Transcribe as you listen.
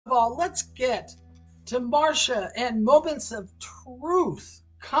all, let's get to Marcia and Moments of Truth.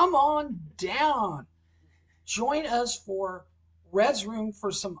 Come on down. Join us for Red's Room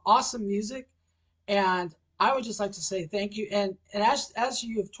for some awesome music. And I would just like to say thank you. And as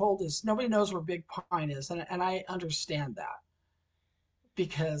you have told us, nobody knows where Big Pine is. And I understand that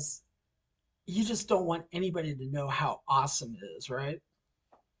because you just don't want anybody to know how awesome it is, right?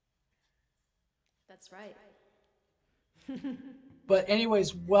 That's right. But,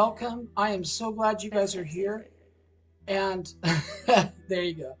 anyways, welcome. I am so glad you Best guys are kept here. secret. And there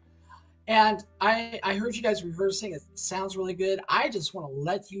you go. And I heard you guys rehearsing. It sounds really good. I just want to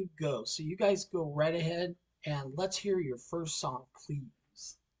let you go. So you guys go right ahead and let's hear your first song,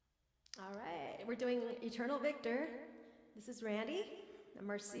 please. All right. We're doing Eternal Victor. This is Randy, I'm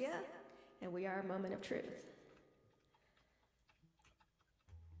Marcia, and we are a Moment of Truth.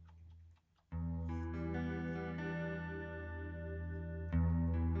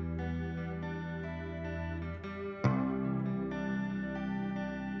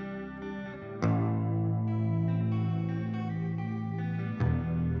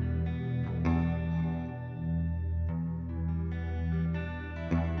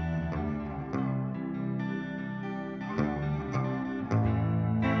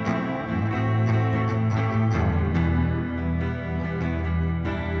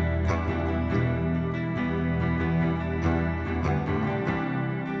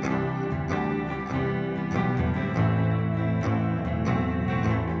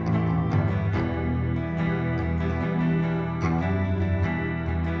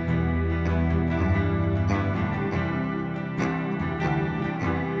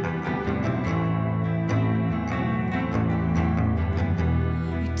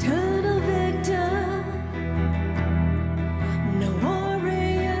 Eternal victor, no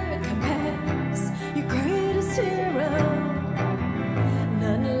warrior compares. Your greatest hero,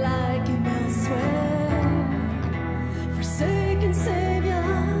 none like him elsewhere. Forsaken Savior,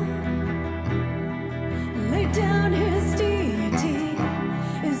 laid down his deity.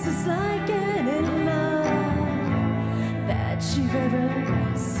 Is this like any love that you've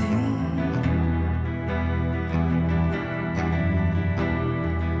ever seen?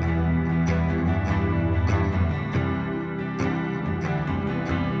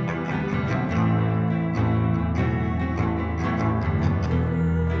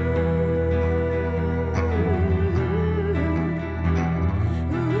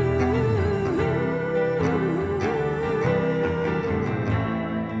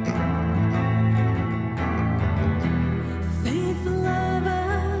 Faithful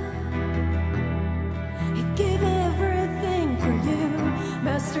lover, he gave everything for you,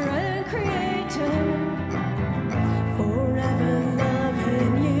 Master and Creator, forever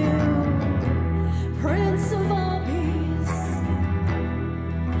loving you, Prince of all peace.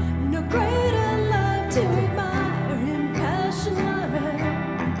 No greater love to admire, impassioned lover.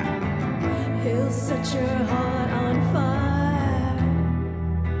 He'll set your heart on fire.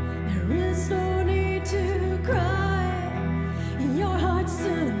 There is no need to cry. Your heart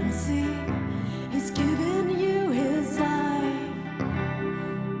soon will see. He's given you his life,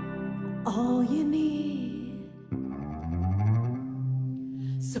 all you need.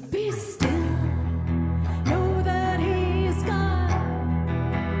 So be still, know that he is God.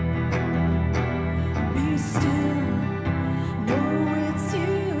 Be still, know it's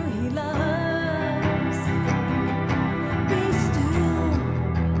you he loves.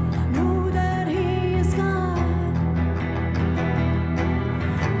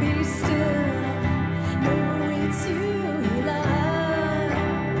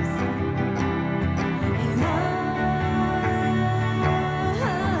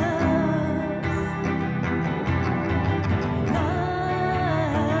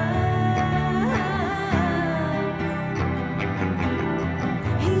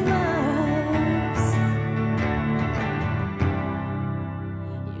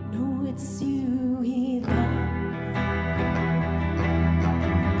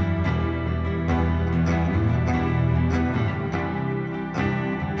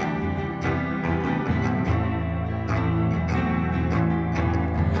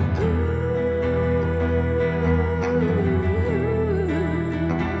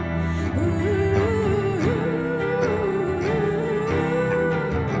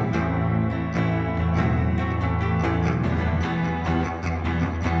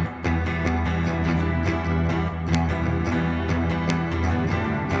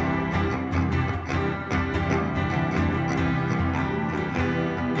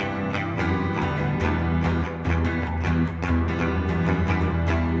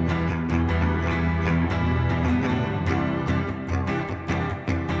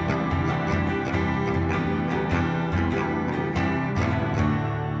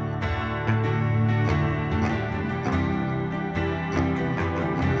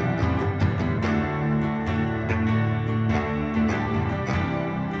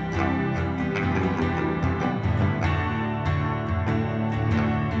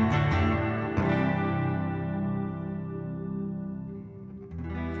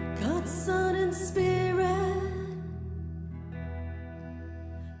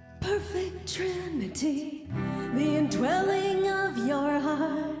 perfect trinity, the indwelling of your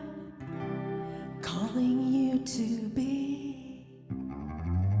heart, calling you to be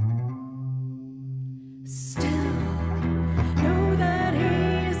still. Know that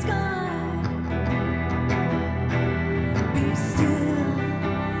He is God. Be still.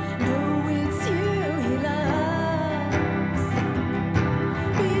 Know it's you He loves.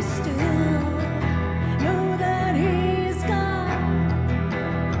 Be still. Know that He is God.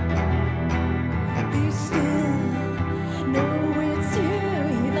 Be still. Know it's you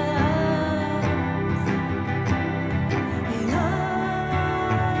He loves. He loves.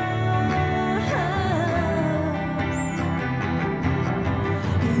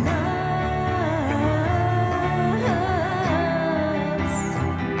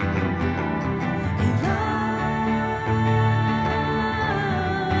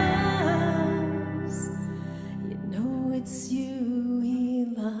 You know it's you He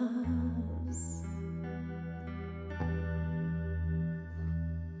loves.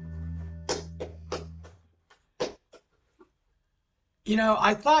 You know,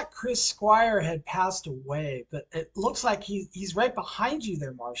 I thought Chris Squire had passed away, but it looks like he's right behind you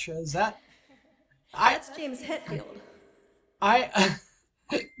there, Marcia. Is that I That's James Hetfield. I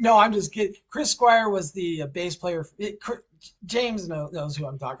no, I'm just kidding. Chris Squire was the bass player. James knows who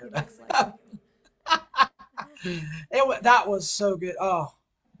I'm talking He about. looks like That was so good.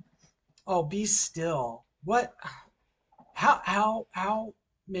 Oh, be still. What? How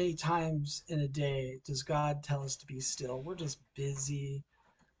many times in a day does God tell us to be still? We're just busy.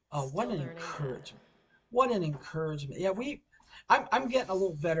 Oh, what still an learning that. encouragement. What an encouragement. Yeah, I'm getting a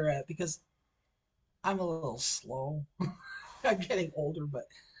little better at it because I'm a little slow. I'm getting older, but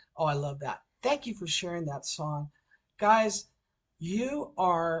oh, I love that. Thank you for sharing that song. Guys, you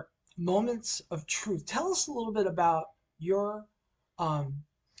are Moments of Truth. Tell us a little bit about your um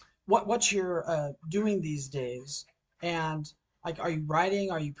what you're doing these days, and like, are you writing?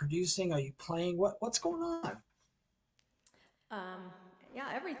 Are you producing? Are you playing? What's going on? Um,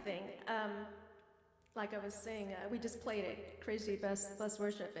 yeah, everything. Like I was saying, we just played at Crazy Bus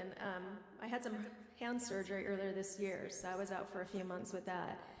Worship, and I had some hand surgery earlier this year, so I was out for a few months with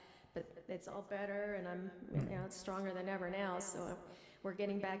that. But it's all better, and I'm, it's stronger than ever now. So we're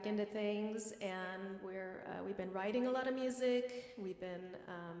getting back into things, and we've been writing a lot of music. We've been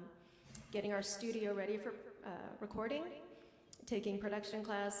getting our studio ready for recording, taking production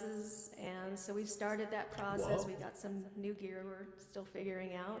classes, and so we've started that process. Whoa. We've got some new gear we're still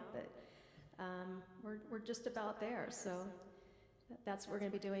figuring out, but we're just about there. So that's what we're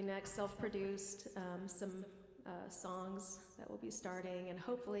going to be doing next. Self-produced, some songs that we'll be starting, and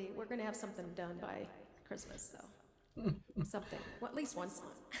hopefully we're going to have something done by Christmas. So something, well, at least one song.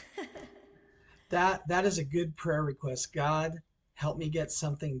 That is a good prayer request. God, help me get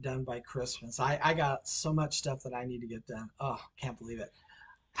something done by Christmas. I got so much stuff that I need to get done. Oh, can't believe it.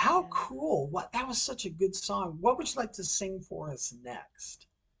 How Yeah. cool. That was such a good song. What would you like to sing for us next?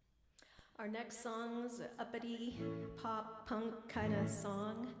 Our next song's an uppity pop punk kind of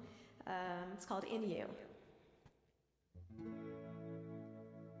song. It's called In You.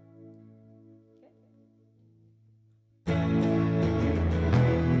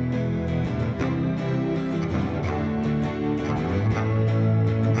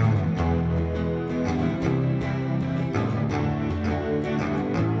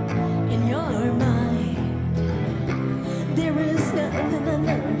 In your mind, there is nothing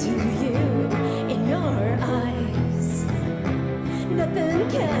unknown to you. In your eyes, nothing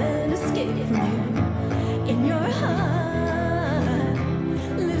can escape from you. In your heart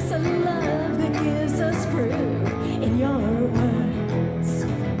lives a love that gives us proof. In your words,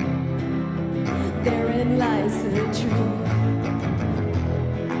 therein lies the truth.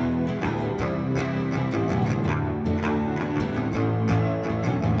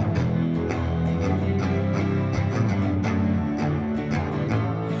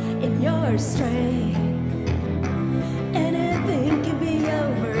 In your strength, anything can be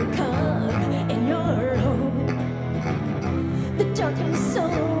overcome. In your hope, the darkest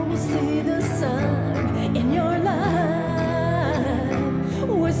soul will see the sun. In your life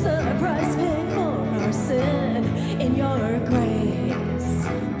was the price paid for our sin. In your grace,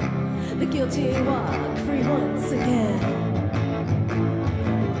 the guilty walk free once again.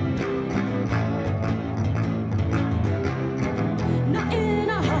 Not in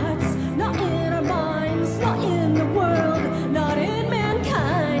our hearts, not in our minds, not in the world, not in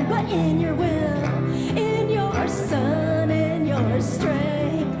mankind, but in your will, in your Son, in your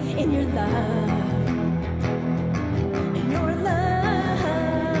strength, in your love, in your love,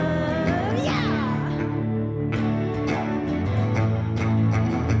 yeah.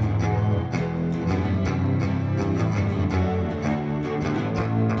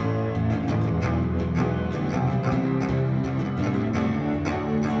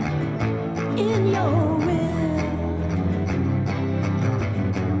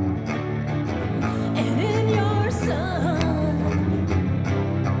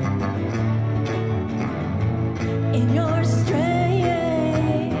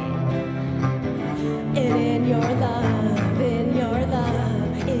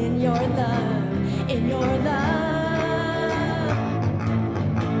 your love, in your love.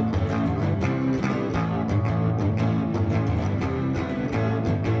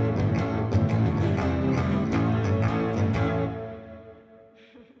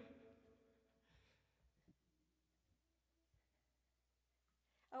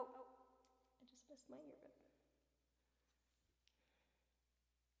 Oh, I just missed my earbud.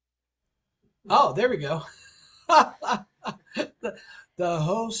 Oh, there we go. the, the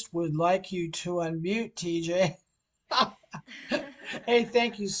host would like you to unmute, TJ. Hey,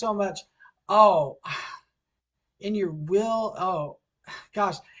 thank you so much. Oh, in your will. Oh,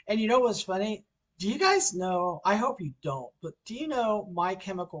 gosh. And you know what's funny? Do you guys know? I hope you don't, but do you know My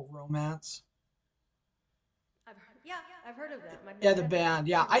Chemical Romance? Yeah, I've heard of them. Yeah, the band.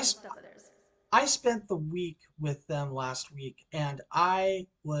 Yeah, Heard some stuff of theirs. I spent the week with them last week, and I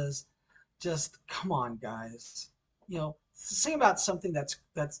was just, come on, guys. Sing about something that's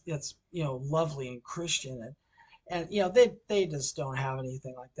lovely and Christian, and they just don't have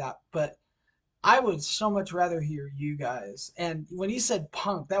anything like that. But I would so much rather hear you guys. And when you said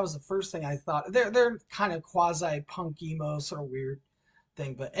punk, that was the first thing I thought. They're kind of quasi punk emo, sort of weird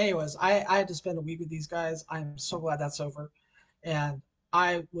thing. But anyways, I had to spend a week with these guys. I'm so glad that's over, and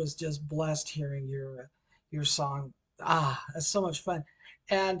I was just blessed hearing your song. Ah, that's so much fun,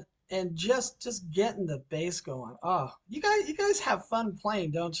 and just getting the bass going. Oh, you guys have fun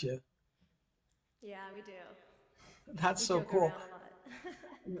playing, don't you? Yeah, we do. That's We so joke cool. around a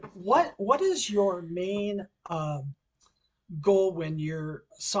lot. What is your main goal when you're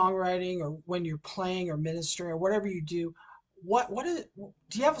songwriting or when you're playing or ministering or whatever you do?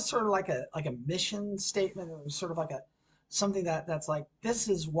 Do you have a sort of like a mission statement or sort of like a something that's like this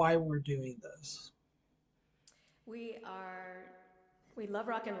is why we're doing this? We are, we love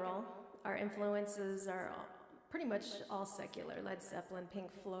rock and roll. Our influences are pretty much all secular. Led Zeppelin, Pink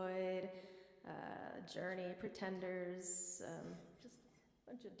Floyd, Journey, Pretenders, just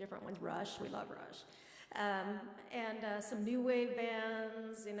a bunch of different ones. Rush, we love Rush. And some new wave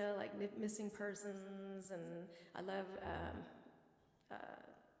bands, like Missing Persons, and I love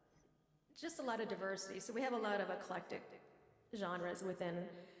just a lot of diversity. So we have a lot of eclectic genres within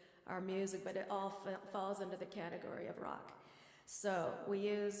our music, but it all falls under the category of rock. So we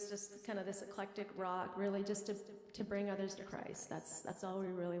use just kind of this eclectic rock, really just to bring others to Christ. That's all we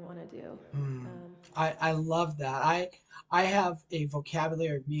really want to do. I love that. I have a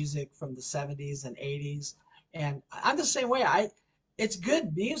vocabulary of music from the 70s and 80s, and I'm the same way. It's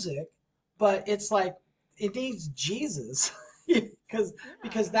good music, but it's like it needs Jesus because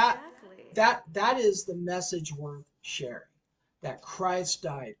Yeah, that exactly. that is the message worth sharing. That Christ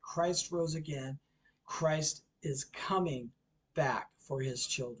died, Christ rose again, Christ is coming back for his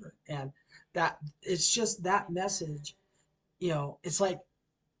children. And that it's just that message, it's like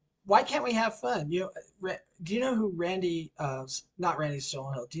why can't we have fun? Do you know who not Randy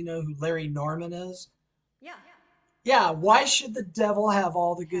Stonehill, do you know who Larry Norman is? Yeah, Yeah, why should the devil have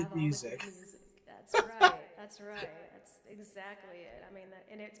all the have good all the good music? music. That's right. That's right. That's exactly it. I mean,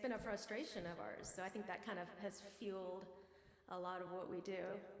 and it's been a frustration of ours. So I think that kind of has fueled a lot of what we do.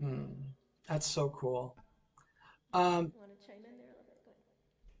 That's so cool. Um, Want to chime in there a little bit?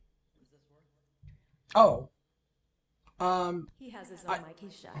 oh, um, He has his I, own mic.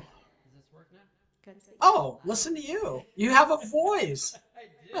 He's shy. Does this work now? Couldn't speak. oh, listen to you. You have a voice. I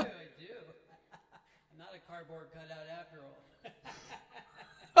do. I'm not a cardboard cutout after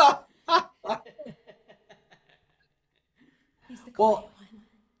all. He's the quiet Well, one.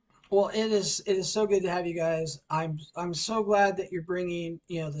 well, it is so good to have you guys. I'm so glad that you're bringing,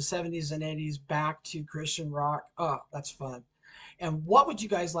 the 70s and 80s back to Christian rock. Oh, that's fun. And what would you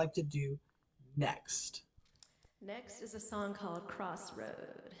guys like to do next? Next is a song called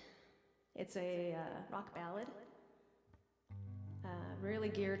Crossroad. It's a rock ballad, really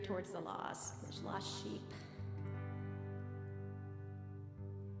geared towards the lost. There's lost sheep.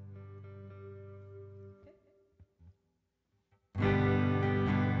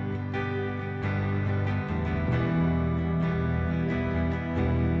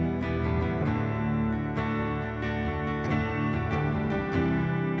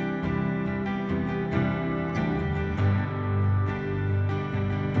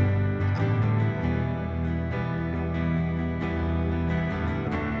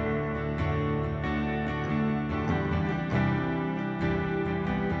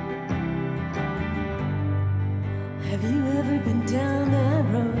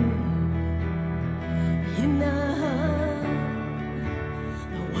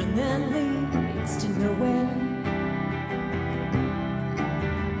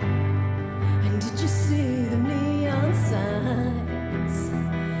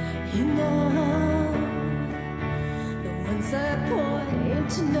 You know, the ones that point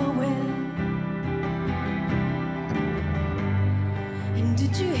to nowhere. And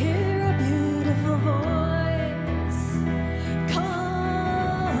did you hear a beautiful voice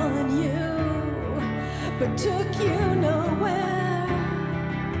calling you, but took you nowhere?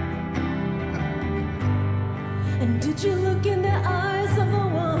 And did you look in the eyes of the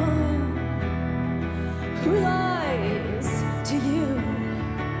one who lies to you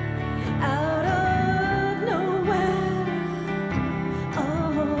out of nowhere?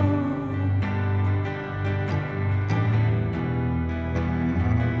 Oh,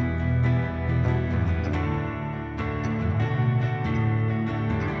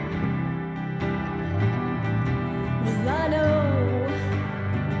 well, I know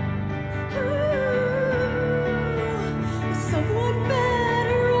someone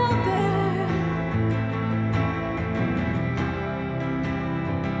better out there.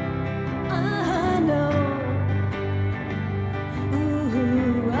 I know.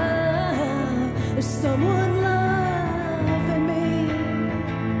 There's someone loving me.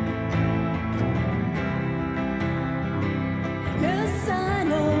 Yes, I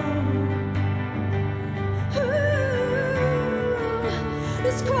know.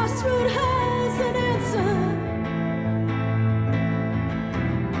 This crossroad has an answer.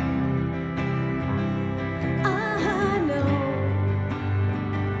 I know.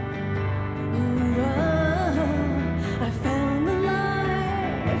 I found the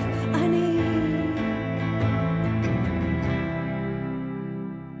life I need.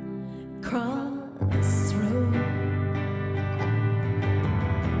 Crossroad.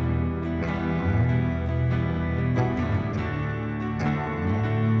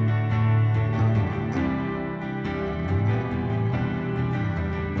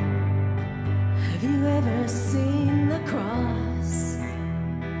 Have you ever seen the cross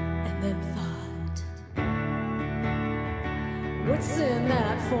and then thought, what's in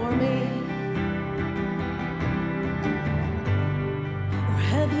that for me? Or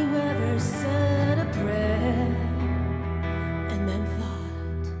have you ever said a prayer and then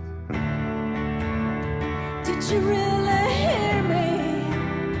thought, did you really hear me?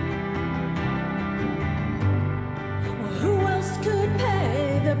 Well, who else could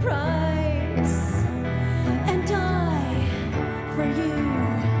pay the price and die for you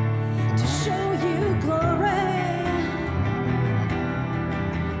to show you glory?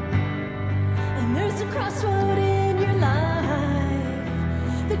 And there's a crossroad in your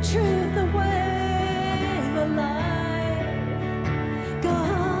life, the truth, the way, the life,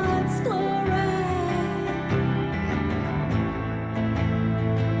 God's glory.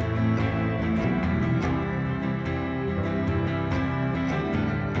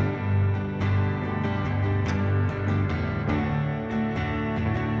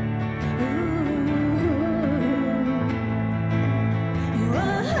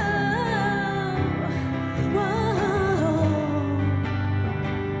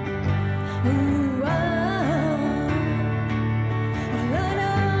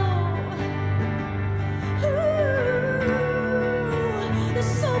 There's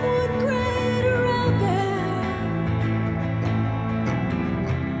someone greater out there.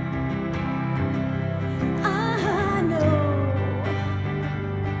 I know.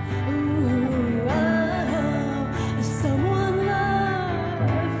 There's someone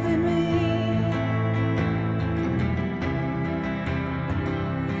loving me.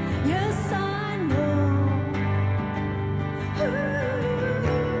 Yes, I know.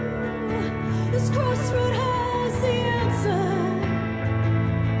 This crossroad has the answer.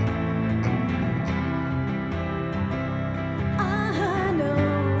 I know.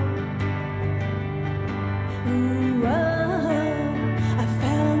 I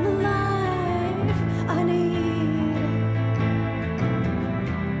found the life I need.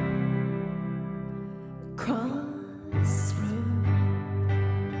 Crossroad.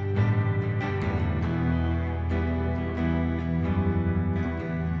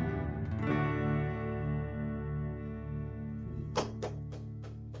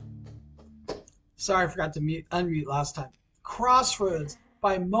 Sorry, I forgot to unmute last time. Crossroads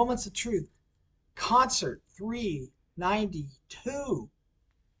by Moments of Truth. Concert 392.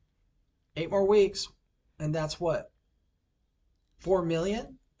 8 more weeks, and that's what? 4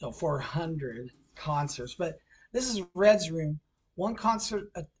 million? No, 400 concerts. But this is Red's Room, one concert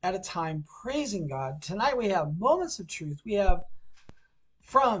at a time, praising God. Tonight we have Moments of Truth. We have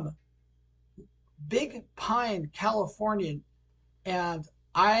from Big Pine, California, and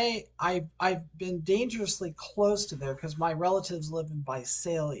I've been dangerously close to there because my relatives live in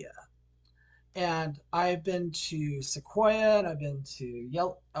Visalia. And I've been to Sequoia, and I've been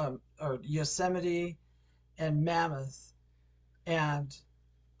to or Yosemite and Mammoth, and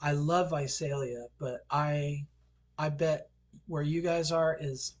I love Visalia, but I bet where you guys are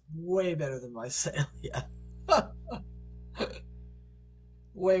is way better than Visalia.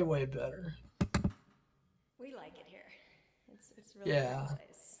 Way, way better. We like it here. It's a really Yeah. great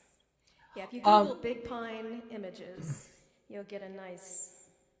place. Yeah, if you Um, Google Big Pine images, you'll get a nice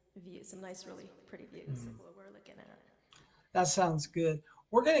view, some nice, really pretty views of what we're looking at. that sounds good.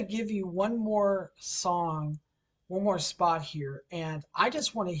 We're gonna give you one more song, one more spot here, and I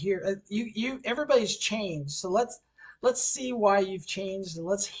just want to hear everybody's changed, so let's see why you've changed, and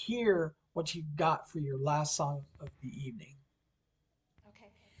let's hear what you've got for your last song of the evening.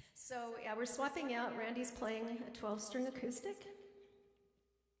 Okay, so yeah, we're swapping out. Randy's playing a 12-string acoustic.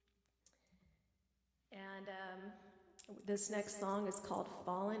 And this next song is called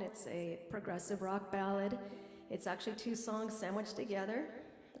Fallen. It's a progressive rock ballad. It's actually two songs sandwiched together.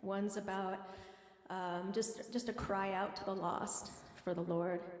 One's about just a cry out to the lost for the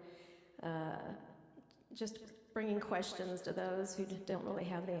Lord, just bringing questions to those who don't really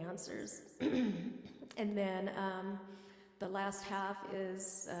have the answers. And then the last half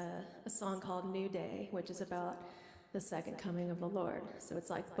is a song called New Day, which is about the second coming of the Lord. So it's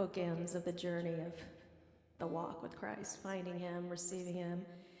like bookends of the journey of the walk with Christ, finding Him, receiving Him,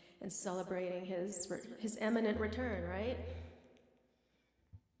 and celebrating His imminent return, right?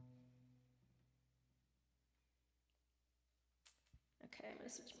 Okay, I'm gonna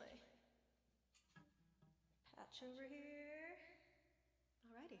switch my patch over here.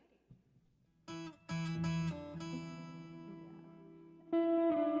 Alrighty.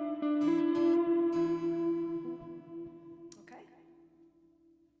 Okay.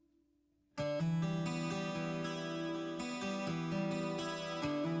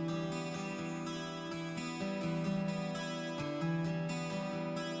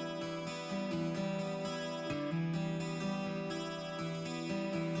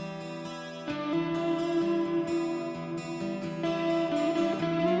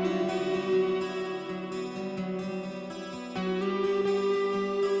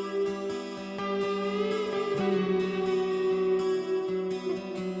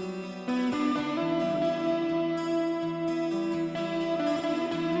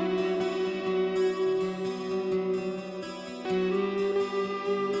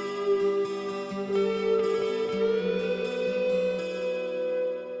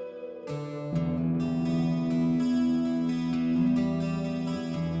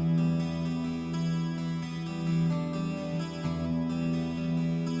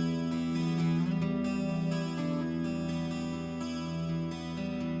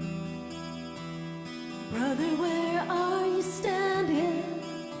 Brother, where are you standing?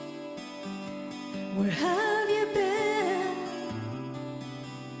 Where have you been?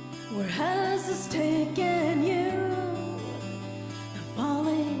 Where has this taken you? The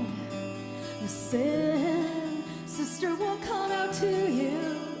falling, the sin. Sister will call out to you.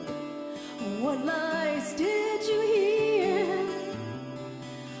 What lies did you hear?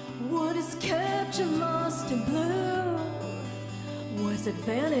 What has kept you lost and blue? Was it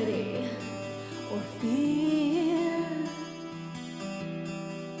vanity or fear?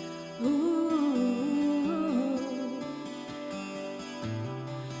 Ooh.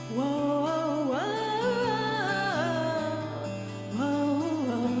 Whoa, whoa, whoa,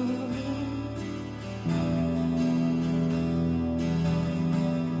 whoa.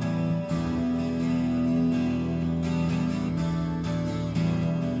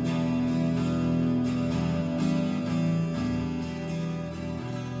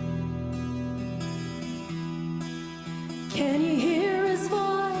 Can you hear his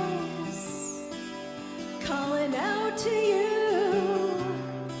voice calling out to you?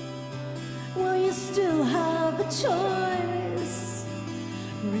 Well, you still have a choice.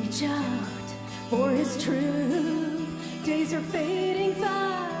 Reach out for his truth. Days are fading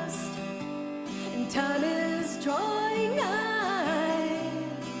fast, and time is drawing nigh.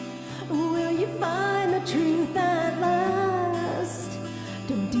 Will you find the truth at last?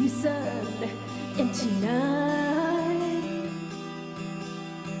 Don't descend into night.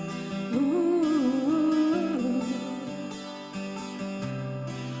 Ooh.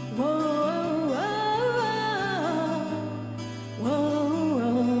 Whoa, whoa, whoa,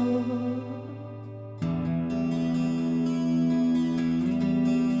 whoa.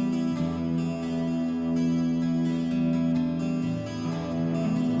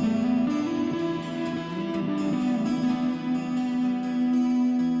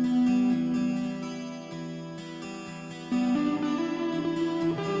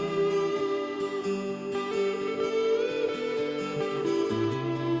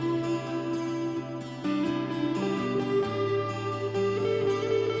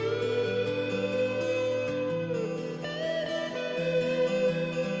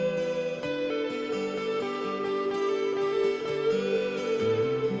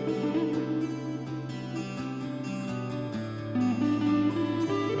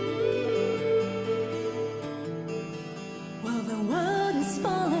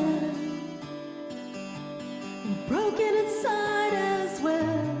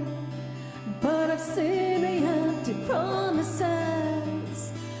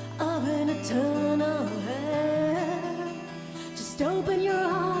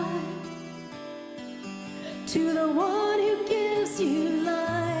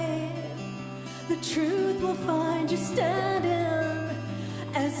 truth will find you standing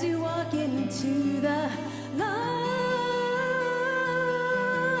as you walk into the light.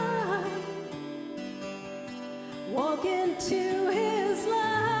 Walk into his light.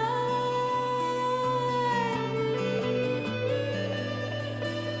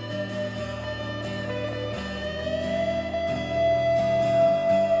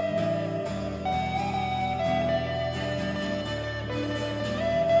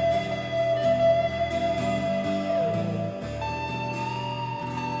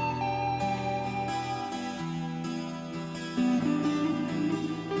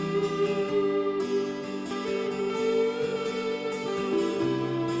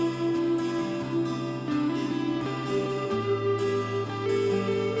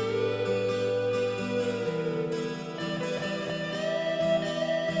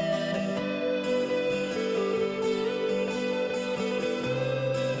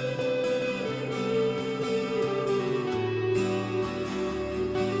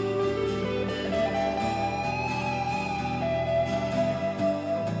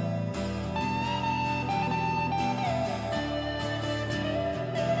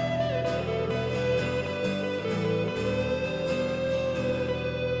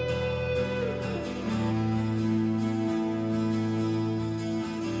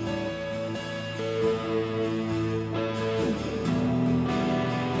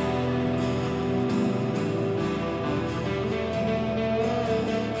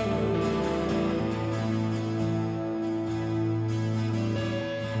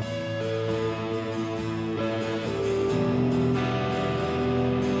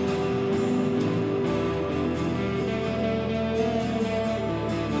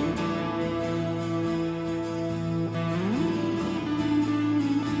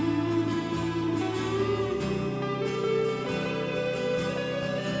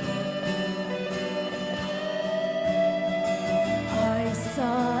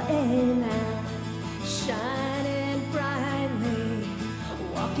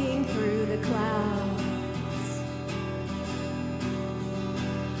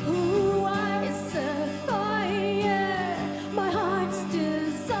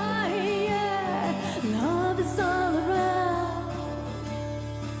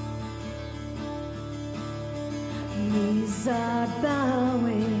 Knees are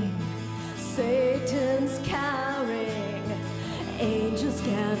bowing, Satan's cowering, angels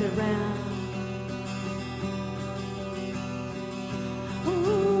gather round.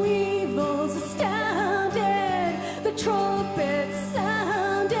 Ooh, evil's astounded, the trumpet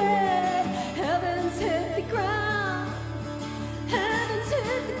sounded, heavens hit the ground, heavens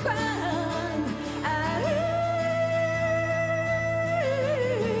hit the ground.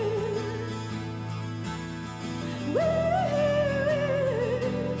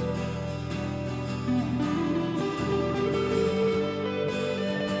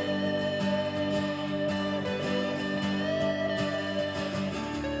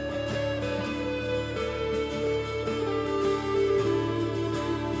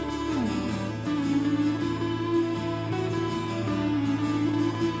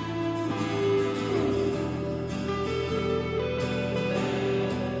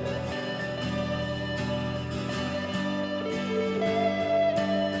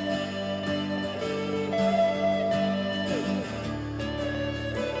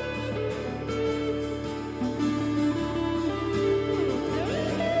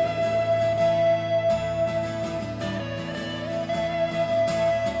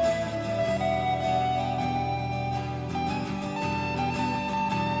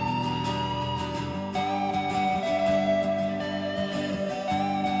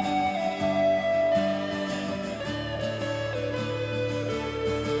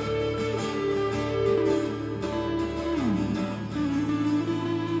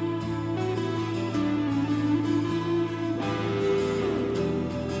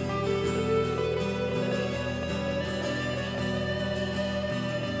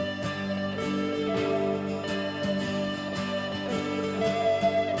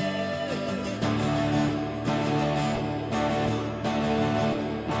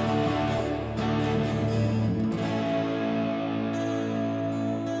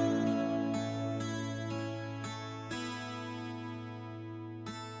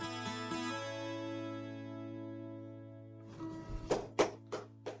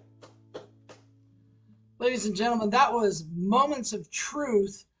 Ladies and gentlemen, that was Moments of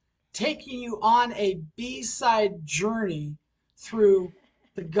Truth, taking you on a B-side journey through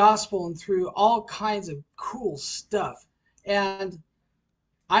the gospel and through all kinds of cool stuff. And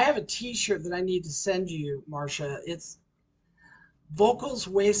I have a t-shirt that I need to send you, Marcia. It's vocals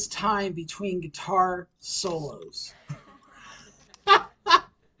waste time between guitar solos.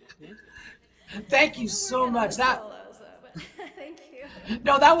 Thank you Still so working on the much. That solos, though, but thank you.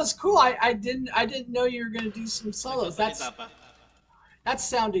 no, that was cool. I didn't know you were gonna do some solos. That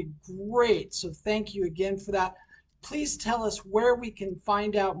sounded great. So thank you again for that. Please tell us where we can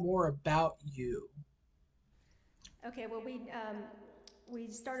find out more about you. Okay, well, we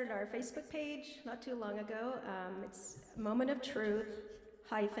started our Facebook page not too long ago. It's Moment of Truth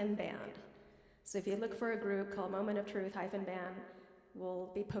hyphen band. So if you look for a group called Moment of Truth hyphen band, we'll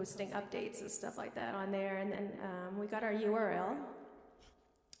be posting updates and stuff like that on there. And then we got our URL,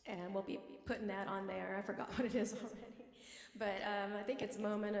 and we'll be putting that on there. I forgot what it is already, but I think it's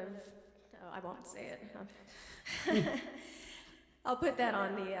Moment of. Oh, I won't say it. I'll put that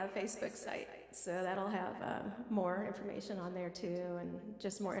on the Facebook site, so that'll have more information on there too, and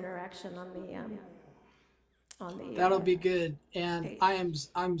just more interaction on the. That'll be good. And page.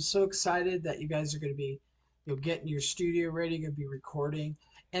 I'm so excited that you guys are going to be, getting your studio ready, going to be recording.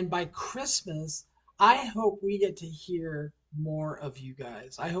 And by Christmas, I hope we get to hear more of you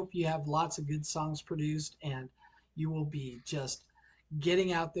guys. I hope you have lots of good songs produced, and you will be just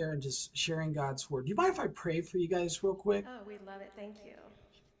getting out there and just sharing God's word. Do you mind if I pray for you guys real quick? Oh, we love it. Thank you.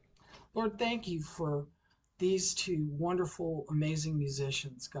 Lord, thank you for these two wonderful, amazing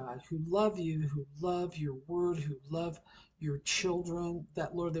musicians, God, who love you, who love your word, who love your children,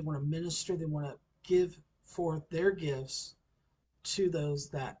 that, Lord, they want to minister, they want to give forth their gifts to those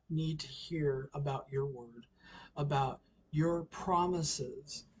that need to hear about your word, about your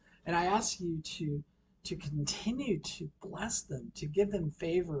promises. And I ask you to continue to bless them, to give them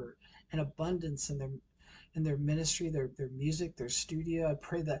favor and abundance in their ministry, their music, their studio. I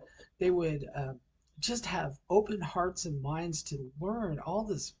pray that they would just have open hearts and minds to learn all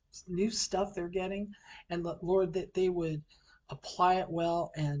this new stuff they're getting, and Lord, that they would apply it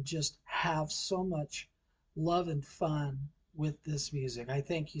well and just have so much love and fun with this music. I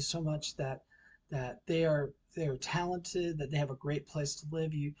thank you so much that they're talented, that they have a great place to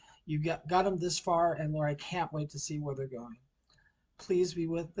live. You got them this far, and Lord, I can't wait to see where they're going. Please be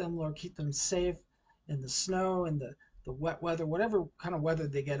with them, Lord. Keep them safe in the snow and the wet weather, whatever kind of weather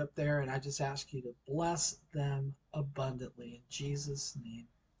they get up there. And I just ask you to bless them abundantly. In Jesus' name,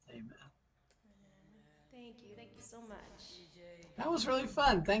 amen. Thank you. Thank you so much. That was really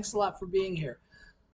fun. Thanks a lot for being here.